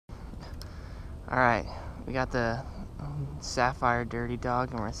Alright, we got the Sapphire dirty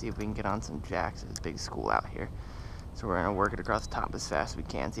dog, and we're gonna see if we can get on some jacks. There's a big school out here. So we're gonna work it across the top as fast as we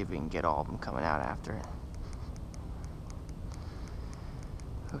can, see if we can get all of them coming out after it.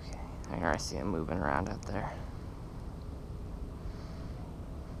 Okay, I already see him moving around out there.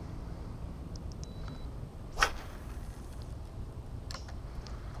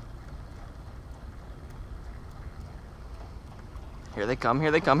 Here they come,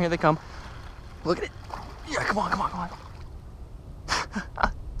 here they come, here they come. Look at it. Yeah, come on, come on, come on.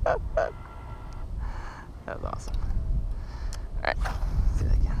 That was awesome. Alright, let's do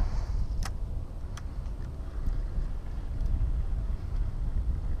that again.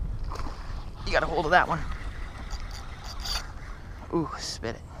 You got a hold of that one. Ooh,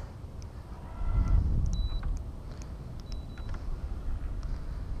 spit it.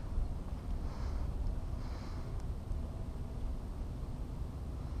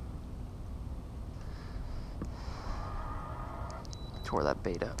 Tore that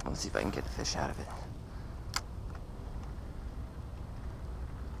bait up. Let's see if I can get a fish out of it.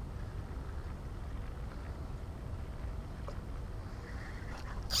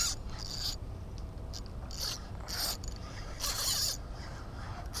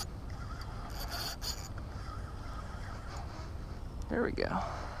 There we go.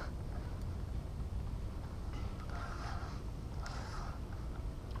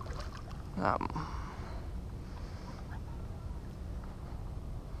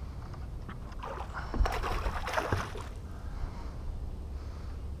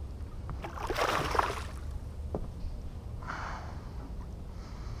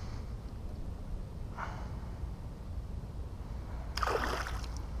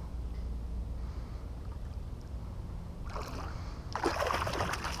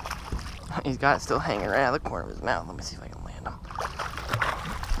 He's got it still hanging right out of the corner of his mouth. Let me see if I can land him.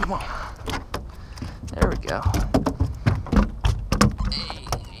 Come on. There we go. Hey,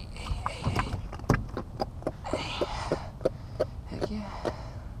 hey, hey, hey, hey. Hey. Heck yeah.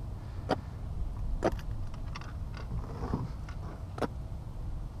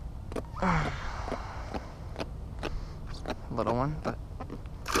 Little one, but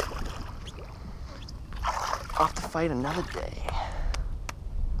off to fight another day.